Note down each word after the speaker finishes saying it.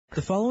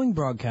The following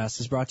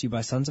broadcast is brought to you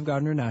by Sons of God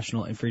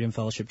International and Freedom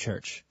Fellowship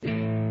Church. Hello,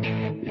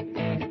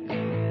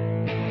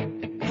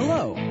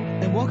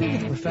 and welcome to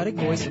the prophetic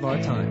voice of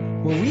our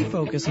time, where we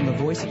focus on the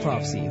voice of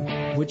prophecy,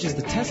 which is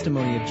the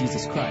testimony of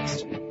Jesus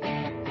Christ.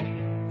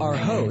 Our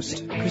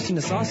host, Christina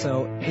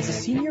Sasso, is a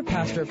senior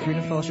pastor at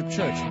Freedom Fellowship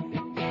Church.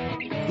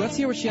 Let's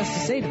hear what she has to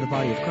say to the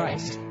body of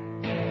Christ.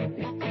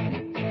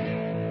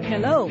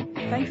 Hello,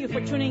 thank you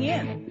for tuning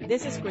in.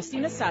 This is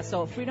Christina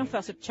Sasso of Freedom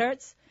Fellowship Church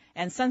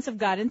and Sons of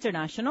God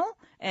International,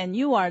 and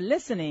you are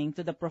listening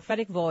to the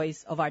prophetic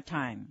voice of our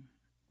time.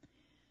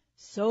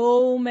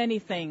 So many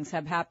things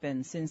have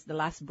happened since the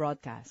last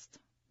broadcast.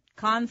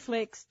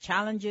 Conflicts,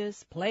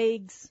 challenges,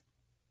 plagues.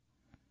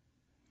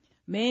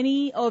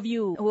 Many of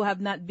you who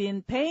have not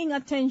been paying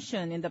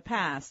attention in the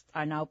past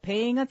are now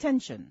paying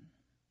attention.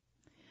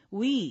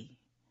 We,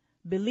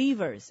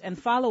 believers and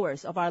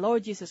followers of our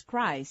Lord Jesus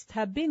Christ,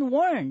 have been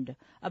warned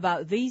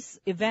about these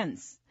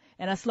events.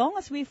 And as long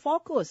as we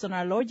focus on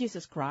our Lord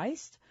Jesus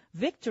Christ,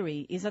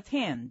 victory is at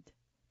hand.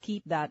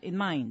 Keep that in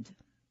mind.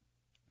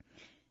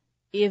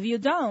 If you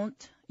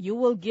don't, you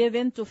will give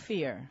in to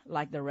fear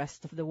like the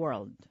rest of the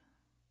world.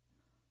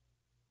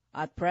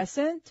 At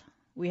present,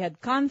 we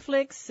had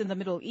conflicts in the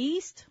Middle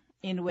East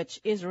in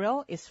which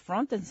Israel is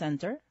front and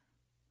center.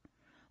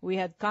 We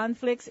had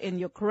conflicts in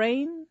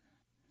Ukraine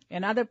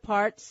and other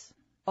parts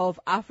of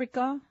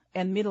Africa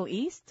and Middle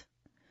East.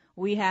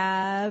 We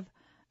have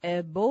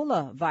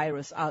Ebola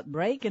virus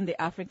outbreak in the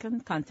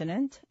African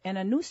continent and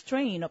a new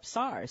strain of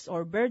SARS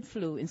or bird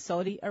flu in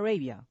Saudi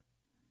Arabia.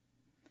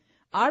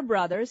 Our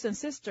brothers and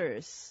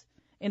sisters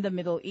in the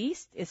Middle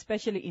East,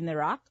 especially in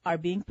Iraq, are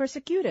being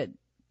persecuted.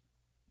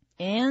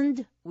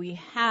 And we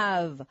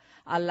have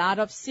a lot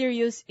of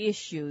serious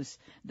issues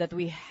that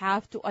we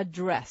have to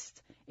address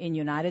in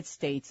United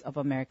States of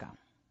America.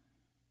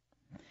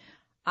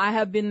 I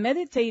have been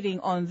meditating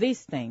on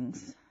these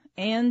things,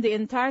 and the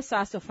entire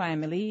Sasso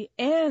family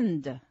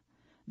and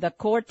the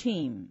core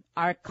team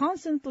are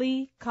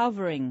constantly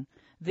covering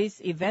these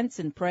events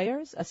in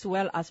prayers, as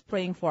well as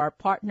praying for our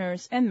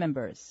partners and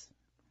members.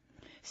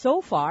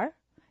 So far,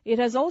 it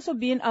has also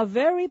been a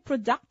very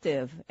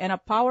productive and a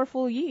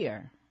powerful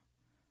year,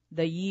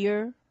 the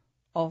year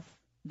of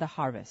the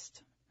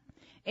harvest.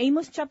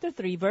 Amos chapter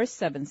 3 verse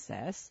 7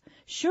 says,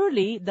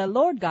 "Surely the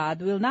Lord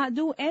God will not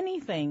do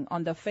anything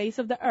on the face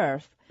of the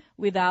earth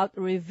without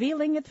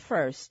revealing it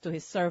first to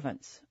his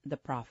servants, the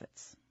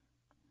prophets."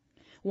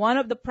 One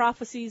of the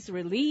prophecies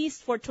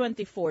released for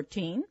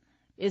 2014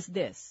 is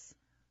this: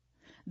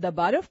 the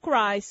body of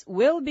Christ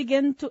will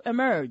begin to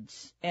emerge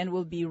and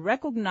will be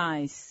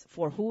recognized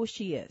for who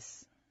she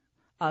is,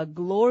 a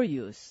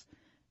glorious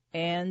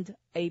and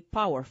a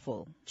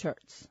powerful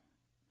church.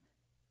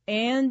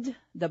 And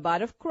the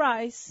body of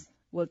Christ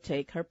will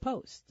take her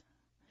post.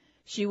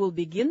 She will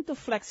begin to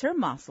flex her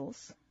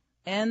muscles,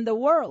 and the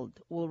world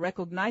will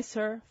recognize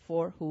her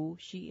for who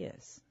she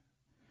is,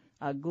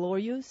 a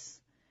glorious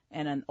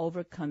and an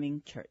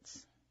overcoming church.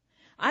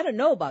 I don't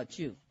know about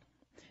you.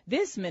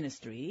 This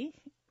ministry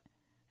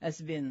has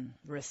been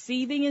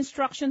receiving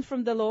instruction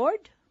from the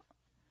Lord,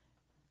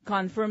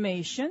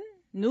 confirmation,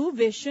 new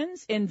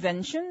visions,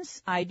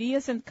 inventions,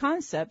 ideas, and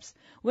concepts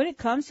when it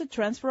comes to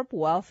transfer of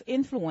wealth,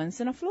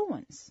 influence, and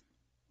affluence.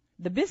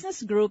 The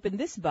business group in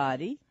this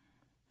body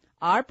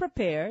are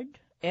prepared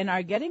and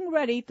are getting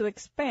ready to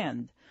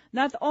expand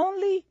not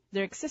only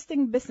their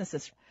existing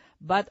businesses,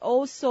 but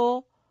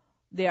also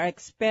they are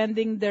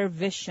expanding their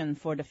vision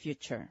for the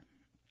future.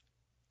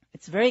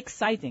 It's very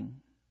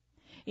exciting.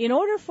 In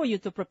order for you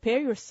to prepare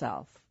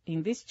yourself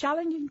in these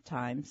challenging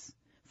times,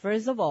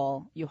 first of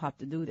all, you have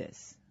to do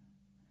this.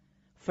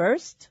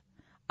 First,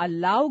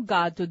 allow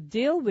God to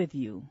deal with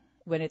you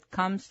when it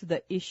comes to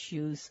the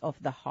issues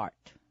of the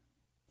heart.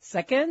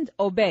 Second,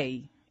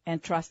 obey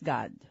and trust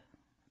God.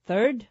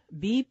 Third,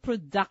 be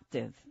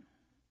productive.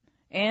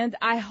 And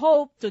I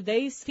hope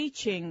today's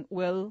teaching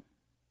will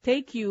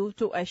take you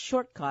to a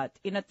shortcut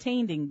in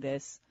attaining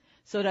this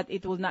so that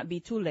it will not be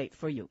too late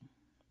for you.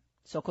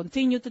 So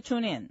continue to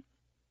tune in.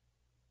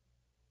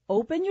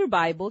 Open your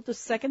Bible to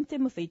 2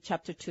 Timothy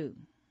chapter 2.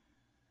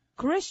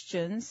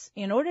 Christians,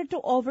 in order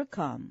to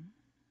overcome,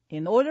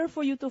 in order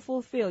for you to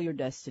fulfill your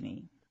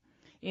destiny,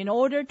 in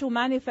order to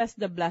manifest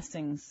the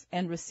blessings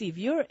and receive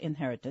your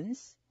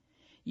inheritance,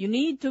 you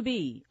need to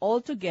be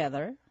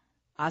altogether,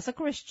 as a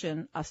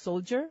Christian, a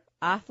soldier,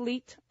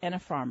 athlete, and a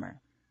farmer.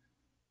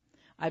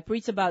 I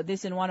preached about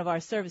this in one of our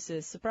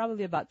services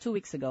probably about 2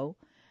 weeks ago,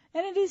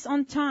 and it is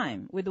on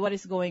time with what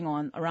is going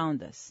on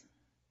around us.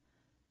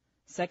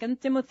 2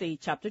 Timothy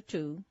chapter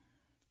 2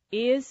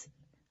 is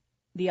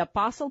the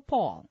Apostle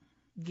Paul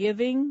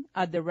giving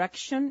a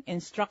direction,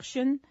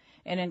 instruction,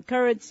 and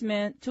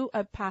encouragement to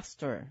a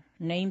pastor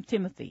named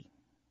Timothy.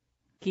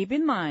 Keep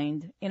in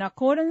mind, in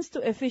accordance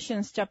to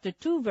Ephesians chapter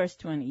 2 verse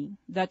 20,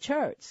 the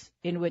church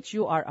in which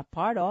you are a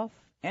part of,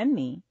 and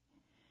me,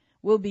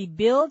 will be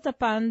built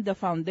upon the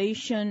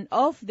foundation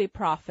of the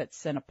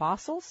prophets and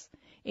apostles,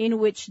 in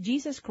which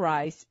Jesus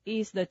Christ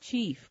is the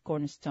chief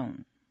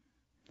cornerstone.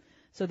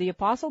 So the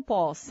Apostle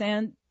Paul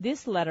sent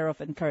this letter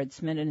of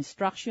encouragement and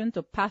instruction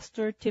to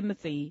Pastor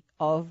Timothy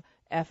of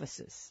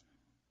Ephesus.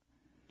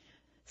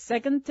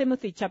 2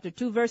 Timothy chapter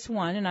 2, verse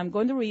 1, and I'm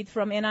going to read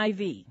from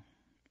NIV.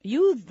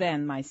 You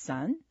then, my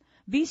son,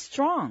 be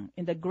strong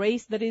in the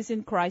grace that is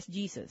in Christ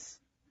Jesus.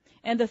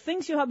 And the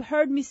things you have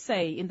heard me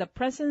say in the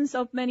presence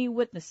of many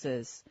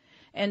witnesses,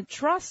 and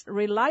trust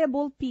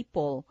reliable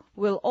people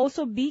will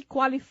also be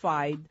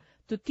qualified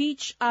to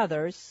teach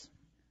others.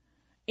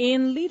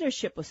 In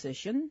leadership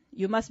position,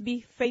 you must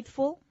be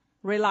faithful,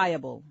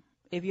 reliable.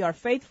 If you are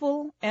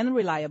faithful and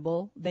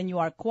reliable, then you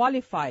are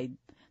qualified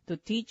to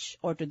teach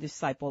or to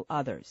disciple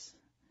others.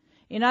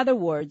 In other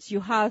words, you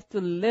have to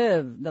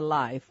live the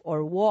life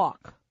or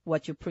walk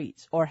what you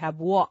preach, or have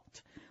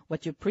walked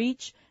what you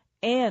preach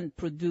and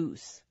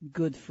produce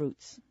good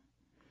fruits.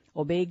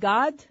 Obey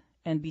God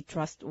and be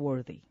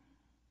trustworthy.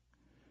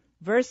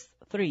 Verse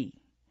 3.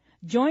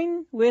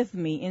 Join with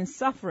me in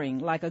suffering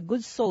like a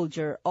good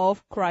soldier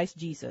of Christ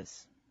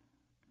Jesus.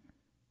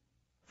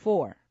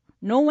 4.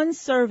 No one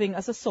serving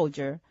as a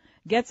soldier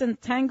gets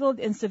entangled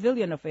in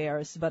civilian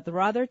affairs, but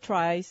rather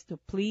tries to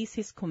please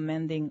his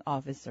commanding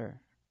officer.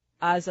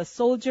 As a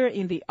soldier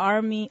in the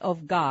army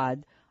of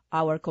God,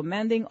 our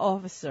commanding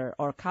officer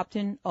or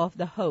captain of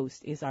the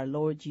host is our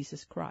Lord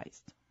Jesus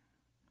Christ.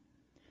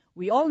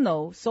 We all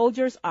know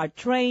soldiers are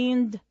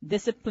trained,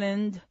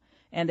 disciplined,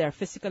 and they are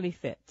physically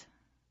fit.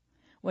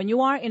 When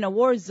you are in a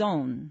war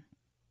zone,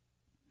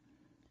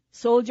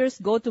 soldiers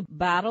go to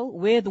battle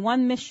with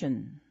one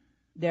mission.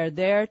 They're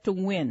there to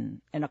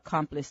win and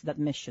accomplish that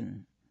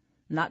mission,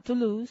 not to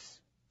lose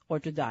or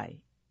to die.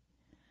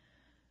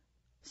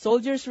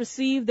 Soldiers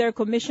receive their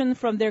commission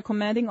from their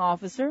commanding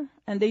officer,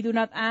 and they do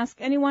not ask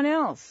anyone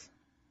else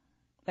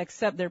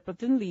except their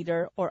platoon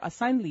leader or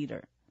assigned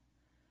leader.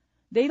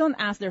 They don't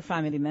ask their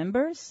family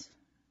members.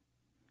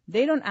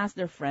 They don't ask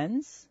their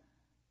friends.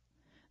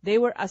 They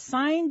were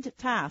assigned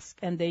tasks,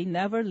 and they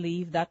never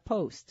leave that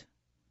post.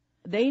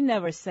 They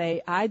never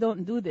say, I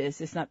don't do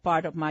this. It's not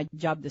part of my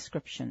job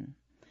description.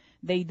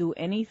 They do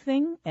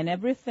anything and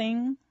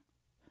everything,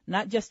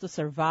 not just to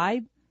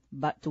survive,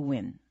 but to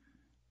win.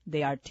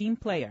 They are team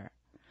player.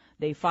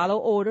 They follow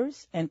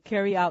orders and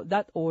carry out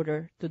that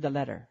order to the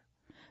letter.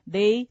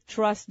 They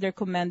trust their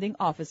commanding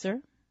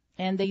officer,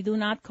 and they do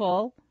not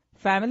call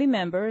family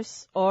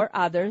members or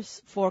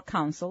others for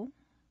counsel,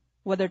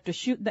 whether to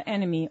shoot the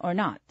enemy or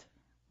not.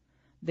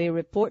 They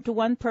report to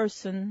one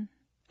person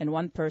and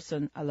one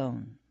person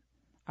alone,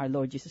 our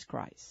Lord Jesus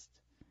Christ.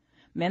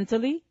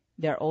 Mentally,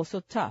 they are also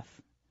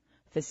tough.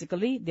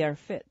 Physically, they are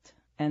fit,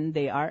 and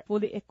they are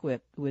fully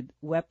equipped with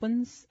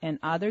weapons and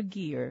other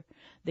gear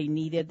they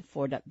needed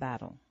for that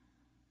battle.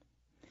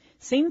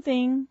 Same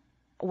thing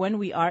when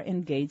we are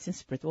engaged in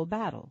spiritual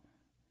battle.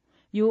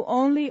 You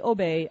only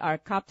obey our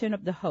captain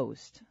of the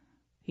host.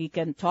 He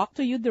can talk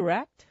to you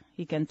direct.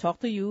 He can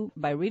talk to you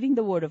by reading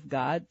the Word of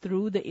God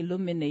through the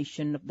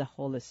illumination of the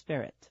Holy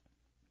Spirit.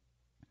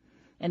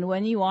 And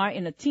when you are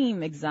in a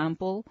team,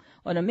 example,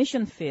 on a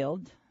mission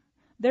field,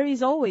 there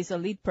is always a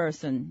lead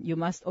person. You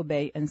must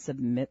obey and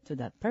submit to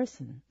that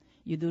person.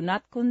 You do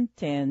not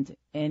contend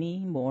any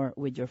more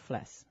with your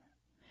flesh.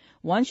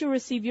 Once you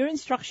receive your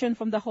instruction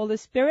from the Holy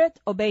Spirit,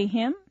 obey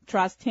Him,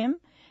 trust Him,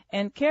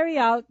 and carry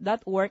out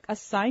that work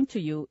assigned to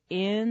you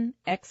in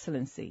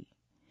excellency.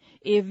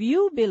 If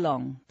you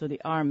belong to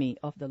the army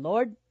of the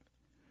Lord,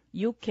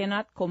 you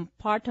cannot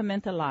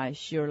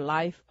compartmentalize your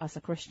life as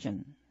a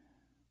Christian.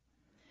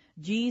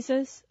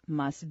 Jesus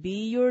must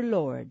be your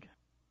Lord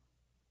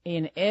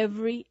in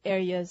every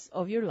areas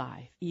of your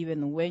life,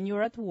 even when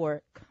you're at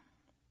work,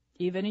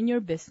 even in your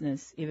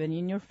business, even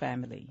in your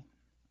family.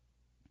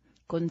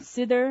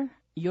 Consider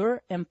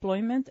your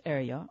employment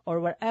area or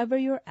wherever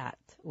you're at,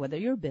 whether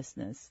your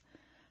business,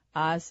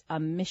 as a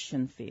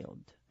mission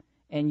field.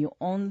 And you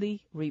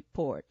only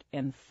report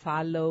and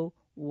follow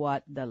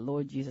what the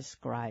Lord Jesus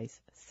Christ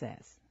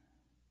says.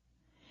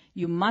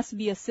 You must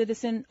be a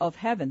citizen of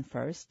heaven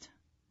first,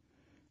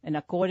 in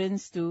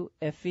accordance to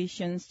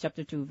Ephesians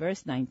chapter 2,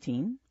 verse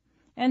 19,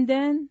 and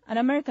then an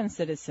American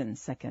citizen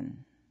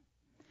second.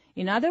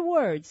 In other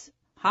words,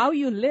 how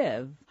you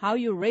live, how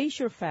you raise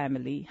your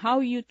family,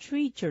 how you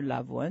treat your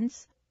loved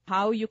ones,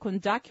 how you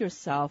conduct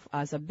yourself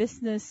as a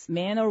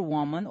businessman or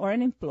woman or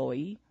an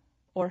employee,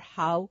 or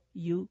how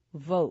you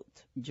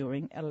vote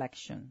during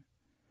election.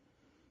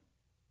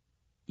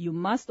 You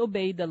must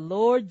obey the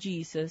Lord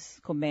Jesus'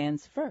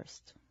 commands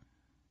first.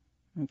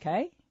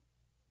 Okay?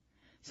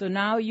 So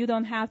now you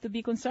don't have to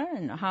be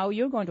concerned how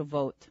you're going to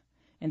vote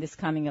in this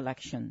coming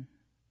election.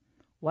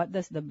 What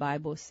does the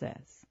Bible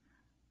says?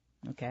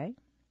 Okay?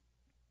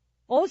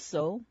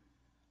 Also,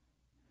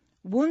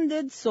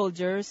 wounded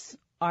soldiers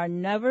are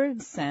never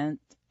sent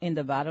in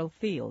the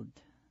battlefield.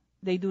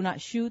 They do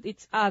not shoot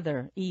each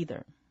other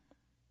either.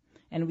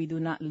 And we do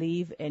not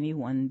leave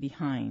anyone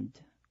behind.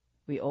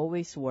 We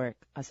always work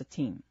as a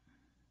team.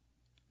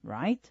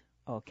 Right?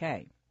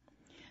 Okay.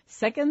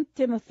 2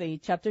 Timothy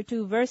chapter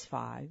 2, verse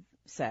 5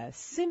 says,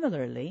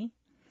 similarly,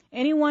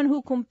 Anyone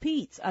who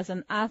competes as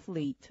an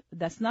athlete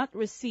does not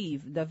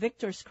receive the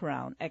victor's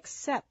crown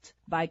except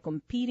by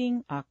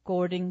competing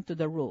according to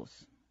the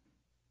rules.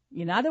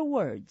 In other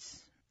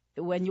words,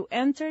 when you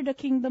enter the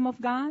kingdom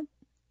of God,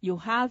 you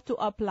have to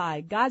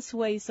apply God's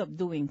ways of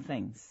doing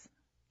things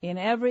in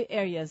every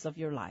areas of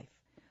your life,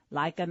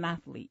 like an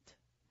athlete.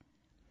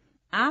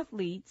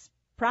 Athletes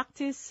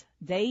practice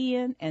day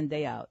in and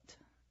day out.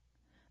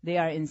 They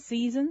are in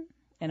season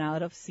and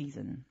out of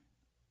season.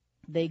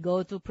 They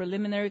go to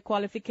preliminary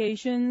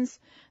qualifications,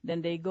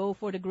 then they go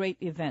for the great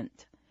event.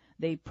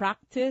 They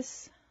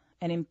practice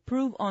and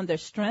improve on their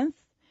strength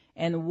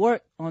and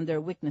work on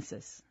their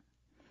weaknesses.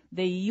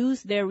 They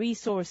use their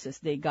resources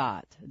they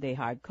got. They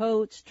hire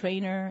coach,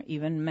 trainer,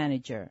 even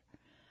manager.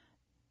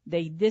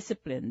 They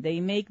discipline.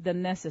 They make the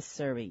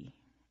necessary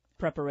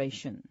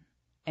preparation.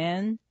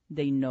 And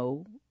they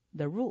know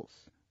the rules.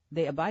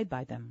 They abide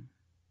by them.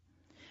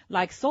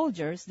 Like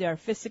soldiers, they are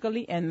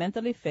physically and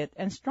mentally fit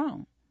and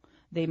strong.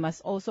 They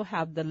must also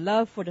have the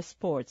love for the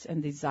sports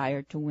and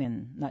desire to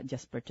win, not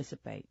just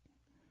participate.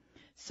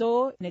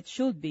 So it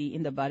should be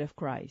in the body of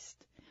Christ.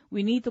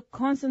 We need to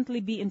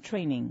constantly be in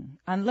training,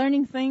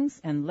 unlearning things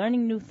and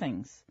learning new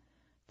things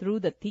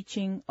through the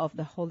teaching of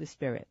the Holy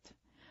Spirit.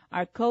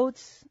 Our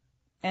coach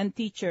and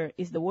teacher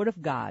is the Word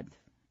of God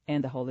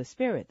and the Holy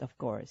Spirit, of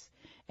course,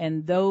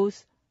 and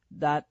those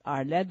that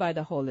are led by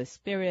the Holy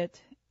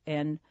Spirit,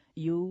 and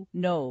you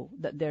know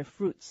that their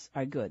fruits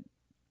are good.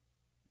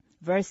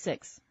 Verse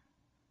 6.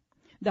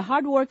 The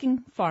hard-working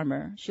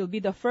farmer shall be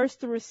the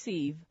first to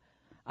receive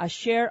a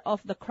share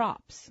of the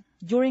crops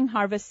during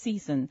harvest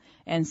season,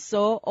 and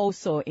so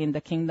also in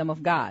the kingdom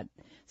of God.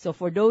 So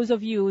for those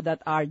of you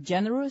that are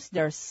generous,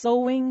 they're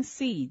sowing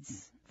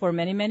seeds for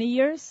many, many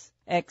years,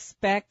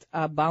 expect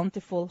a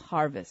bountiful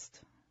harvest.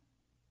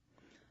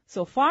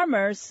 So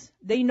farmers,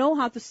 they know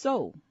how to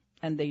sow,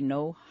 and they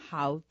know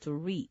how to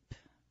reap.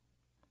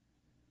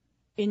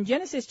 In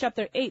Genesis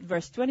chapter 8,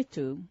 verse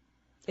 22,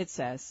 it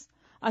says,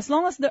 as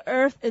long as the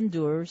earth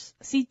endures,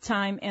 seed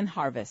time and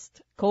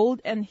harvest,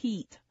 cold and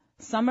heat,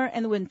 summer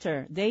and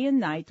winter, day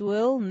and night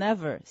will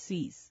never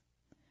cease.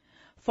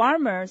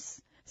 Farmers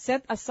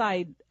set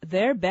aside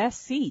their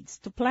best seeds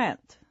to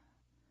plant.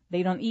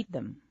 They don't eat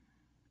them.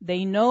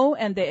 They know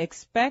and they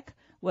expect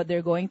what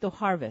they're going to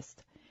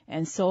harvest.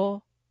 And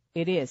so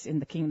it is in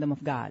the kingdom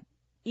of God.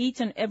 Each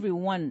and every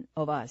one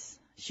of us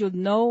should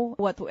know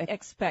what to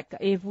expect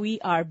if we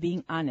are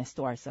being honest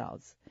to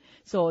ourselves.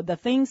 So the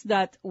things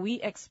that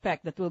we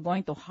expect that we're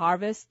going to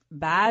harvest,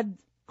 bad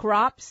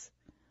crops,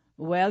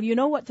 well, you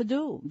know what to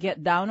do.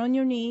 Get down on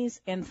your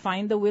knees and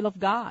find the will of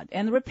God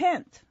and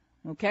repent,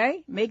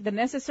 okay? Make the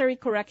necessary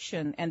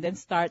correction and then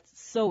start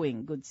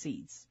sowing good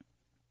seeds.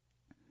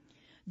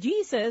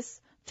 Jesus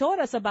taught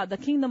us about the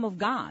kingdom of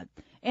God,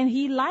 and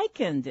he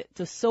likened it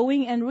to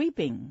sowing and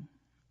reaping.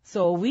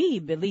 So we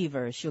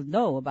believers should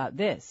know about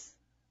this.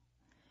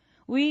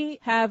 We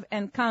have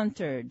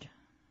encountered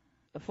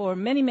for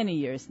many, many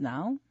years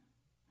now,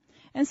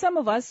 and some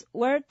of us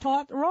were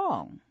taught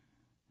wrong,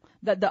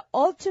 that the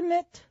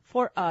ultimate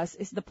for us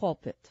is the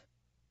pulpit.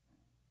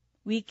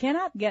 We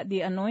cannot get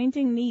the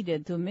anointing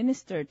needed to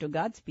minister to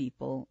God's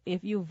people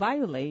if you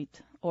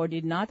violate or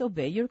did not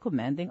obey your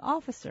commanding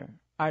officer,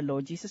 our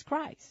Lord Jesus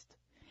Christ.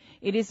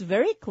 It is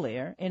very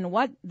clear in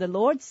what the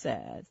Lord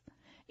says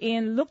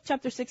in Luke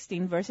chapter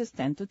 16, verses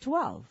 10 to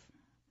 12.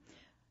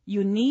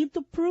 You need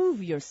to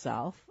prove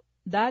yourself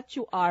that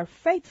you are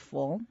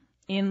faithful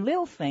in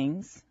little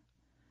things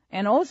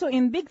and also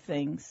in big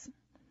things.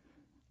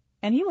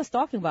 And he was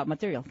talking about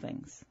material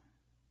things.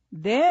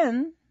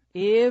 Then,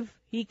 if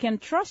he can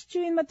trust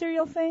you in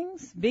material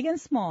things, big and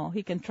small,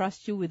 he can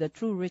trust you with the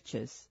true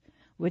riches,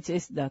 which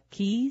is the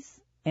keys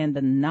and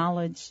the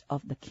knowledge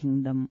of the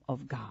kingdom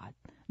of God,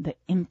 the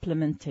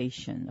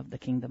implementation of the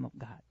kingdom of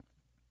God.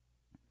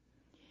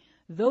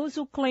 Those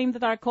who claim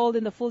that are called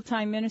in the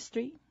full-time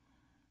ministry,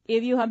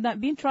 if you have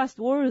not been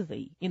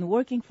trustworthy in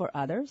working for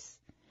others,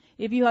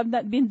 if you have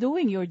not been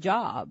doing your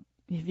job,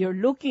 if you're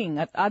looking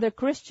at other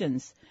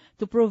Christians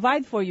to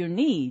provide for your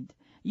need,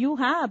 you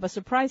have a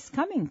surprise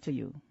coming to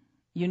you.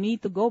 You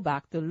need to go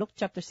back to Luke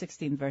chapter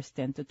 16, verse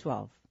 10 to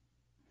 12.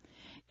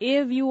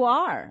 If you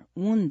are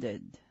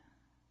wounded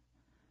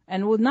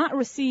and will not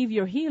receive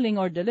your healing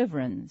or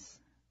deliverance,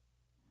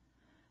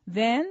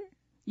 then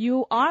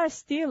you are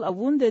still a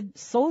wounded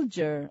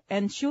soldier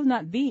and should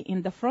not be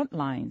in the front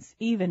lines,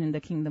 even in the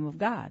kingdom of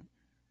God.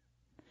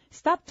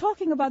 Stop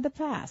talking about the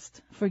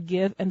past.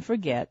 Forgive and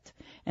forget,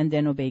 and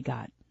then obey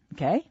God.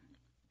 Okay?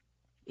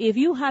 If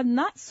you have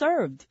not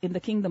served in the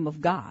kingdom of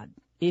God,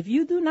 if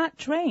you do not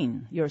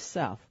train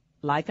yourself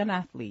like an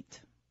athlete,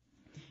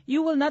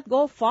 you will not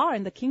go far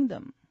in the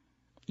kingdom.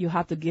 You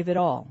have to give it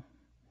all.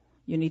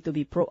 You need to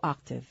be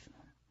proactive.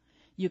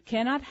 You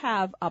cannot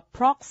have a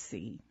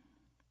proxy.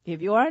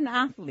 If you are an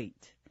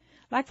athlete,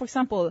 like for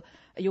example,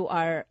 you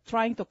are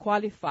trying to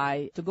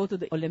qualify to go to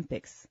the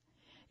Olympics,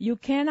 you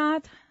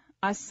cannot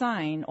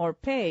assign or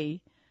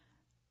pay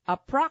a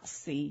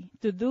proxy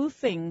to do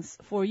things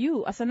for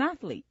you as an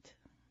athlete.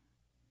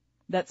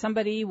 that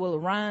somebody will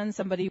run,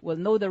 somebody will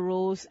know the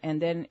rules,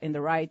 and then in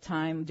the right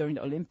time during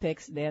the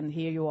Olympics, then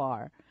here you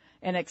are,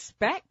 and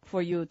expect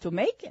for you to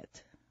make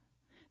it.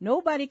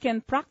 Nobody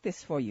can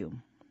practice for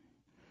you.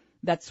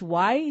 That's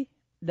why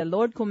the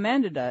Lord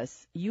commanded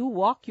us, you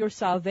walk your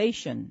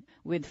salvation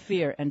with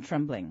fear and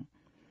trembling.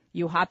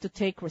 You have to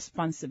take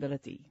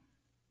responsibility.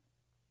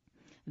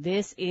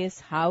 This is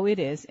how it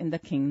is in the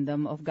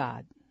kingdom of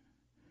God.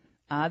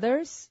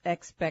 Others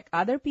expect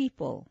other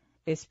people,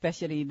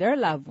 especially their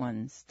loved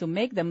ones, to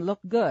make them look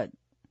good.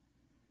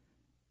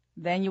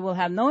 Then you will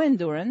have no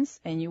endurance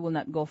and you will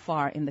not go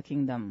far in the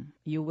kingdom.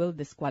 You will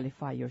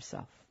disqualify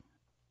yourself.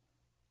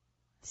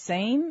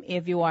 Same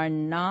if you are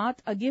not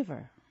a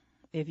giver,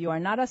 if you are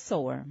not a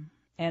sower,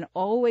 and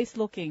always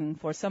looking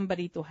for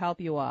somebody to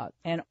help you out,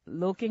 and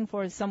looking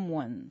for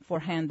someone for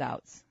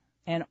handouts,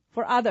 and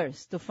for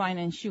others to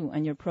finance you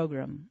and your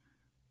program,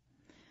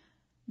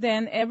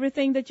 then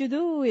everything that you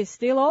do is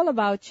still all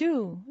about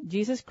you.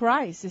 Jesus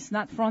Christ is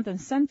not front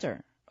and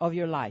center of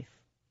your life.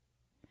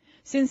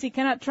 Since He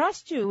cannot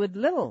trust you with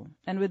little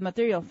and with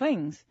material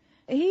things,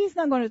 He's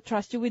not going to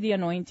trust you with the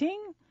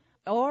anointing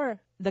or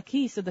the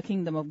keys to the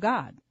kingdom of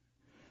God.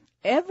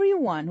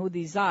 Everyone who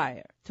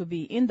desires to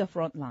be in the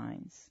front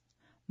lines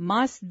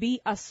must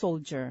be a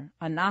soldier,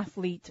 an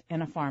athlete,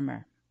 and a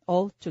farmer,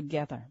 all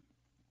together.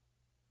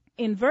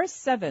 In verse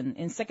 7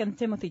 in 2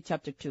 Timothy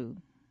chapter 2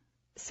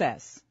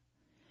 says,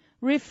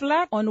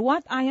 reflect on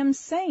what I am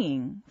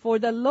saying, for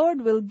the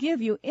Lord will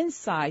give you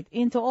insight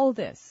into all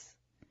this.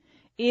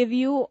 If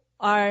you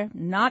are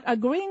not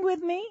agreeing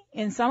with me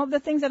in some of the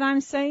things that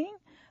I'm saying,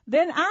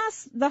 then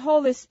ask the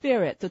Holy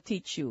Spirit to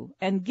teach you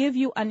and give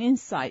you an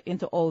insight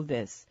into all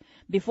this.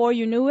 Before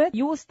you knew it,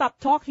 you will stop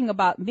talking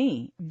about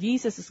me.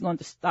 Jesus is going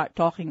to start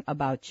talking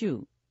about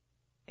you.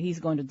 He's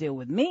going to deal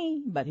with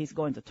me, but He's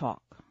going to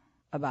talk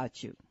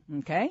about you.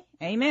 Okay?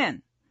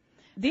 Amen.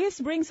 This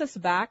brings us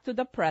back to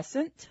the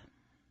present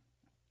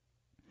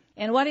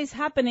and what is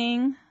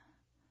happening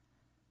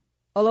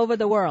all over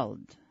the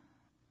world.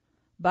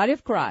 Body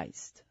of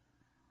Christ.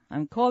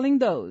 I'm calling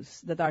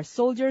those that are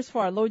soldiers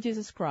for our Lord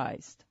Jesus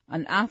Christ,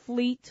 an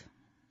athlete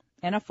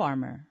and a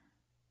farmer.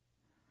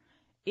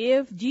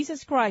 If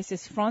Jesus Christ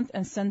is front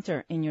and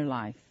center in your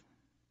life,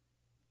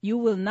 you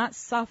will not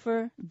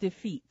suffer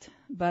defeat,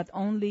 but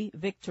only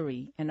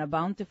victory and a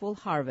bountiful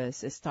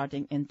harvest is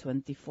starting in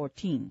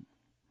 2014.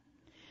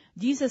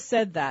 Jesus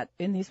said that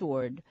in His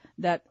word,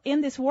 that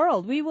in this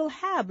world we will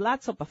have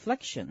lots of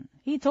affliction.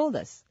 He told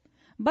us.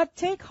 But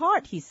take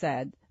heart, He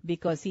said,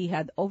 because He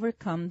had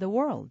overcome the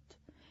world,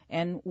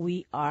 and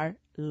we are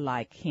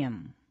like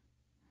Him.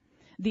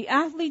 The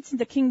athletes in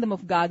the kingdom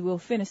of God will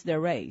finish their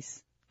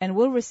race and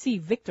will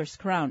receive victor's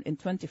crown in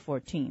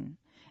 2014,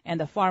 and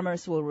the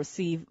farmers will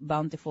receive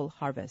bountiful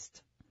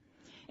harvest.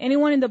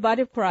 Anyone in the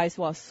body of Christ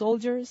who are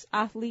soldiers,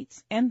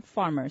 athletes, and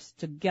farmers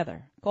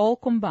together, all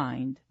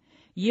combined,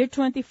 year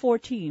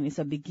 2014 is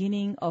a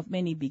beginning of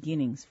many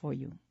beginnings for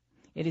you.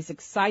 It is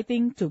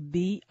exciting to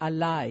be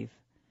alive.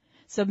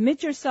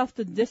 Submit yourself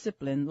to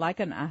discipline like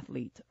an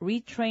athlete.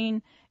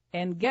 Retrain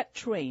and get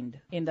trained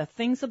in the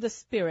things of the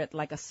Spirit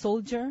like a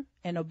soldier,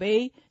 and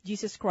obey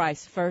Jesus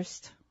Christ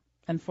first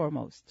and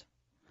foremost.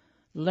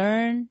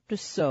 Learn to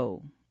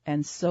sow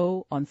and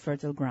sow on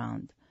fertile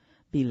ground.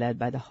 Be led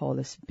by the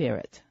Holy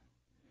Spirit.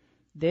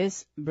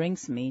 This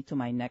brings me to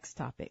my next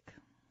topic.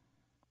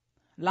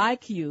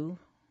 Like you,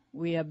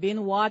 we have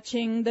been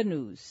watching the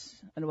news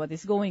and what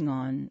is going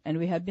on, and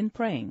we have been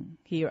praying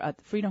here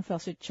at Freedom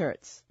Fellowship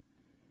Church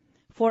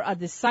for a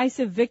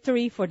decisive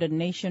victory for the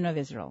nation of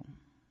Israel.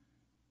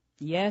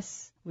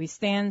 Yes, we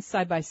stand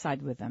side by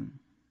side with them.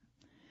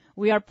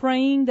 We are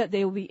praying that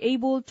they will be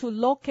able to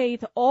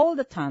locate all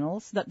the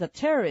tunnels that the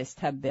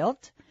terrorists have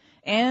built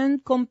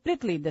and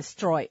completely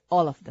destroy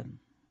all of them.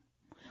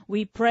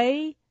 We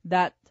pray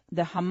that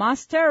the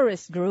Hamas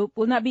terrorist group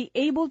will not be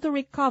able to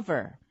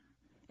recover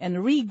and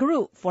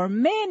regroup for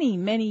many,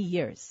 many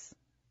years.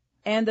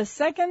 And the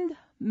second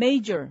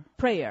major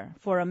prayer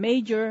for a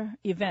major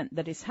event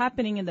that is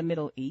happening in the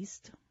Middle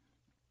East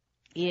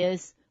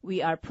is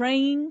we are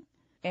praying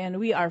and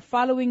we are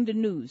following the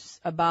news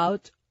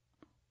about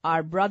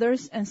our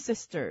brothers and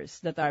sisters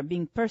that are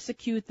being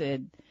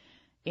persecuted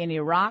in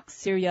Iraq,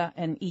 Syria,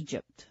 and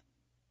Egypt.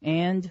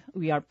 And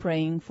we are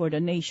praying for the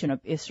nation of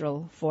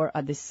Israel for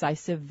a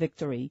decisive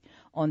victory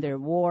on their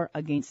war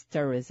against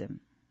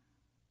terrorism.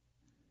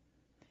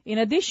 In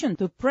addition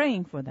to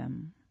praying for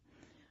them,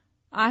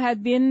 I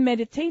had been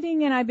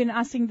meditating and I've been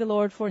asking the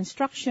Lord for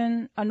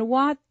instruction on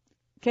what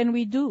can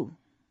we do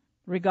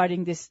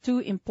regarding these two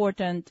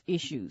important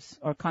issues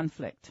or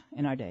conflict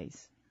in our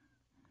days.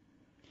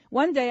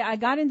 One day I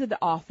got into the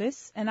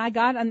office and I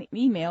got an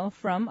email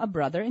from a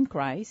brother in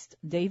Christ,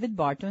 David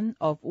Barton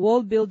of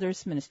Wall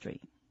Builders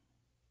Ministry.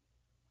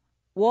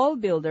 Wall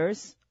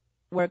Builders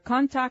were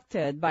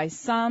contacted by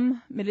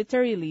some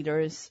military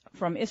leaders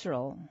from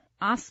Israel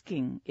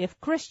asking if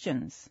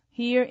Christians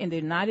here in the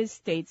United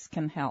States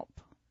can help.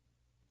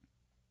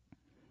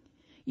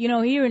 You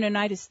know, here in the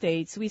United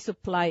States, we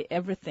supply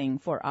everything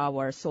for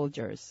our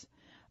soldiers.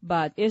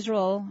 but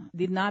Israel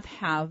did not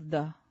have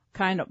the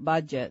kind of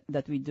budget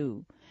that we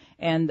do,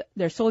 and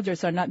their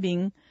soldiers are not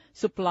being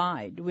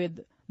supplied with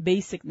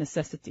basic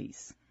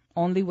necessities,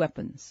 only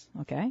weapons,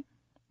 okay?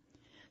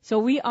 So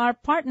we are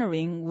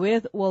partnering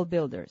with wall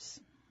builders.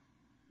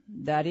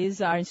 That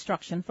is our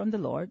instruction from the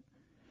Lord.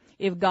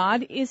 If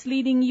God is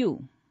leading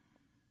you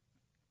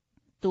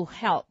to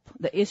help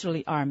the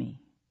Israeli army,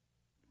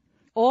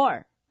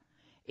 or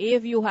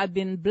if you have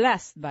been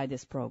blessed by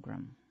this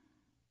program,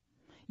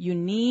 you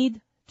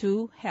need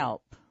to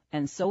help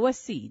and sow a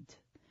seed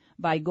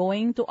by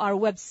going to our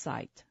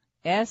website,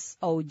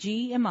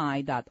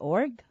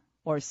 sogmi.org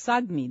or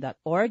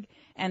sagmi.org,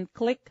 and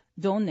click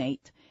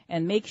Donate,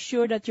 and make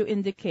sure that you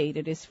indicate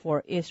it is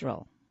for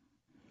Israel.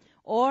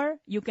 Or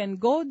you can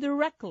go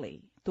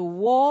directly to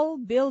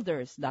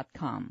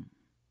wallbuilders.com,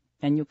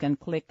 and you can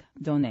click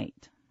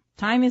Donate.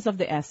 Time is of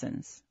the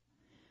essence.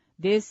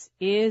 This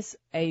is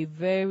a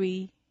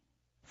very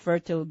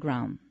fertile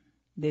ground.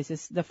 This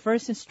is the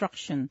first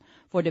instruction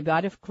for the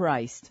body of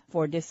Christ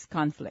for this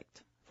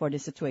conflict, for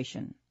this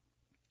situation.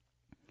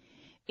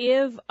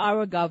 If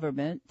our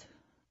government,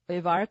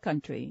 if our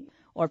country,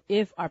 or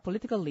if our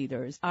political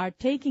leaders are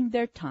taking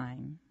their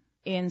time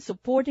in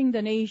supporting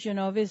the nation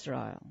of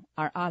Israel,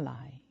 our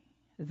ally,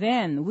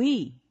 then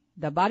we,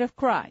 the body of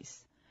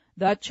Christ,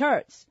 the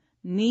church,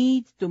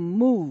 need to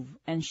move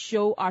and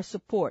show our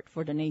support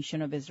for the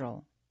nation of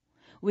Israel.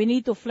 We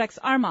need to flex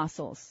our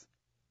muscles,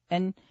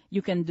 and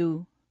you can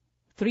do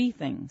 3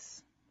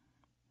 things.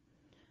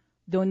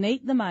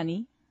 Donate the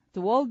money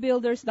to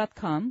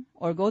wallbuilders.com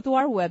or go to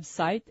our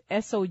website,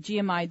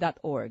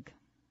 sogmi.org.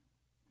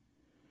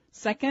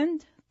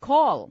 Second,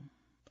 call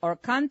or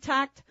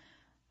contact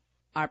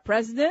our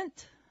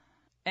president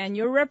and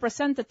your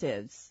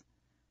representatives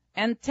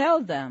and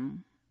tell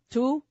them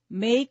to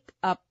make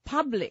a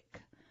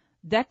public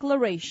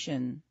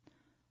declaration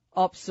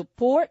of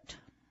support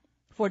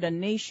for the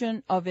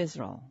nation of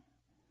Israel.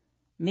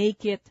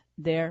 Make it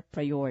their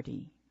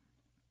priority.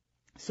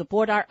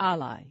 Support our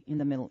ally in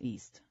the Middle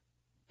East,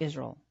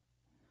 Israel.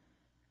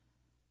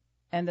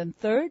 And then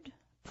third,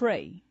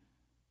 pray.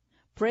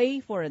 Pray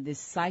for a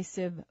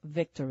decisive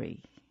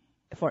victory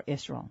for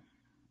Israel.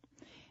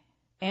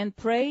 And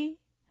pray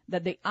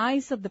that the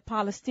eyes of the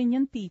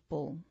Palestinian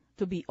people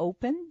to be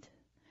opened,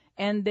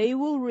 and they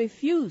will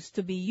refuse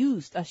to be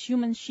used as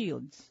human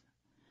shields.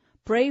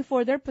 Pray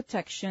for their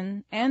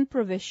protection and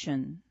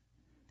provision,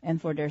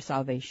 and for their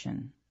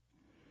salvation.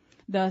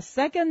 The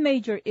second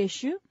major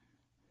issue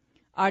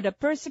are the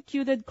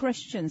persecuted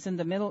Christians in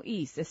the Middle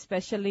East,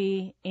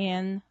 especially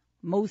in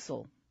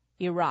Mosul,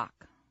 Iraq.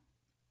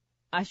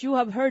 As you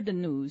have heard the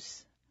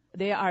news,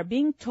 they are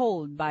being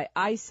told by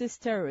ISIS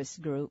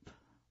terrorist group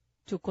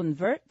to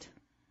convert,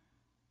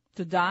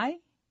 to die,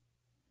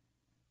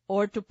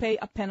 or to pay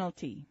a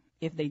penalty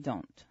if they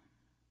don't.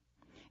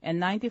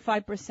 And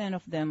 95%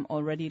 of them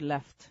already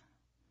left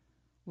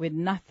with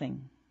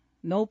nothing,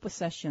 no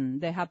possession.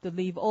 They have to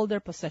leave all their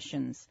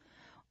possessions.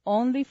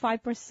 Only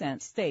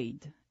 5%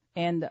 stayed.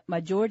 And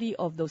majority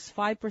of those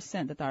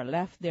 5% that are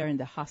left there in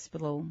the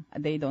hospital,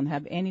 they don't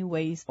have any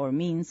ways or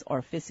means,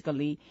 or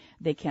physically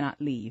they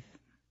cannot leave.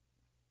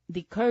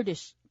 The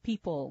Kurdish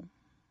people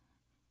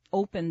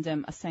opened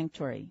them a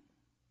sanctuary.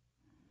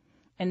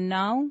 And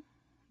now,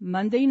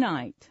 Monday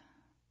night,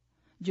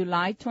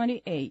 July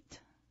 28,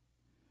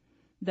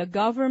 the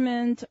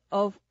government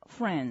of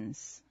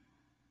France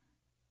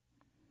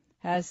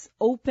has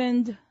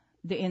opened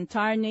the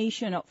entire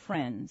nation of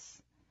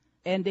France,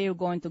 and they are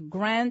going to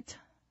grant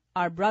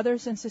our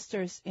brothers and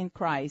sisters in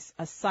Christ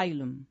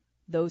asylum,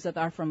 those that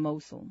are from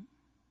Mosul.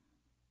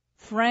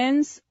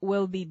 France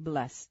will be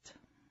blessed.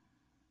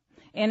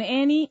 And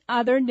any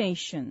other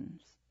nations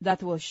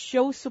that will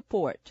show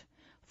support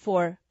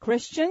for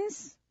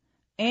Christians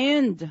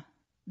and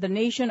the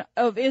nation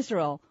of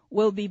Israel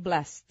will be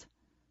blessed.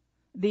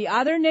 The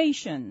other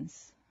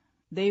nations,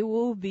 they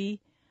will be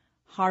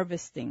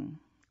harvesting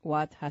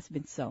what has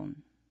been sown.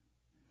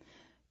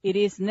 It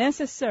is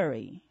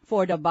necessary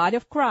for the body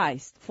of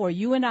Christ, for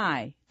you and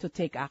I, to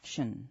take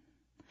action.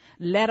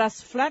 Let us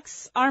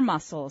flex our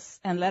muscles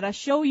and let us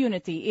show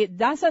unity. It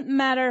doesn't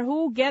matter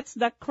who gets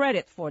the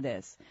credit for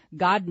this.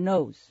 God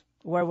knows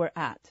where we're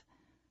at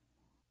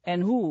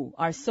and who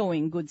are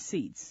sowing good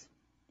seeds.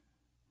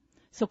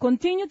 So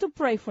continue to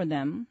pray for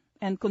them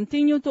and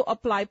continue to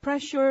apply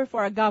pressure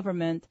for our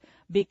government,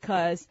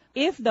 because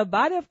if the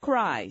body of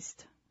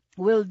Christ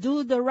will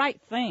do the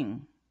right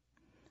thing,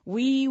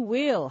 we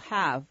will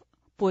have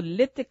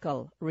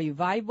political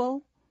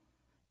revival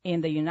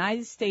in the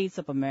United States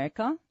of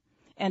America,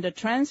 and the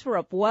transfer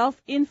of wealth,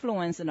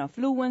 influence, and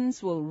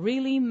affluence will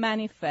really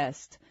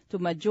manifest to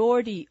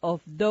majority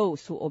of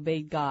those who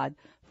obey God,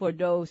 for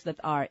those that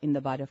are in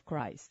the body of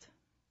Christ.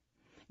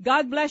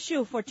 God bless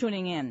you for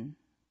tuning in.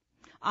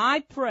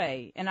 I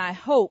pray and I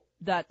hope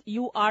that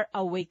you are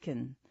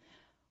awakened.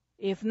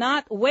 If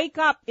not, wake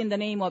up in the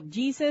name of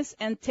Jesus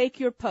and take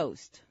your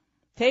post.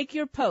 Take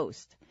your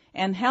post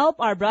and help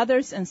our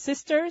brothers and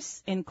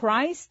sisters in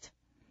Christ,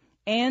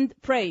 and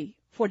pray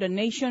for the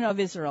nation of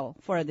Israel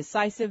for a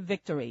decisive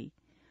victory.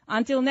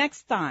 Until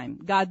next time,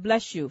 God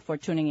bless you for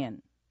tuning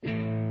in.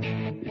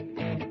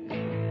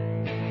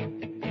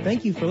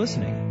 Thank you for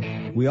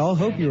listening. We all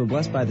hope you were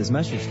blessed by this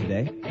message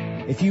today.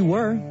 If you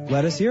were,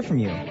 let us hear from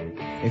you.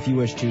 If you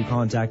wish to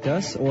contact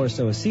us or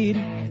sow a seed,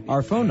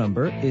 our phone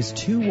number is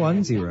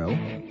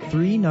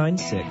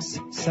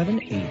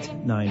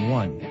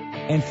 210-396-7891.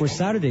 And for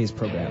Saturday's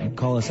program,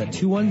 call us at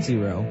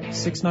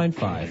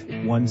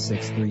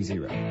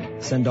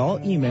 210-695-1630. Send all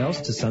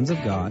emails to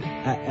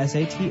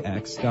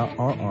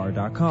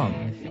sonsofgod@satx.rr.com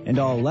and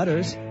all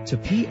letters to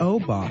P.O.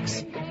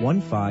 Box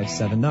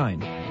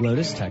 1579,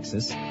 Lotus,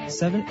 Texas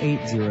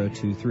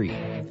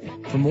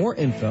 78023. For more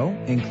info,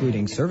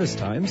 including service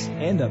times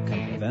and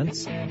upcoming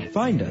events,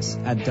 find us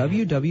at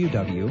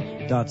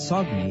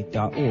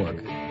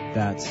www.sogmi.org.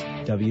 That's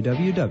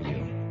www.sogmi.org.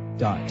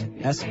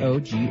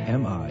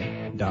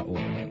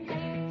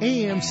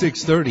 AM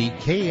 630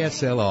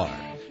 KSLR.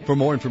 For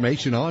more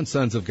information on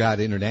Sons of God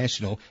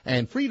International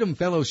and Freedom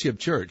Fellowship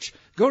Church,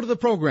 go to the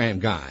program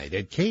guide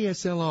at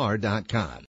kslr.com.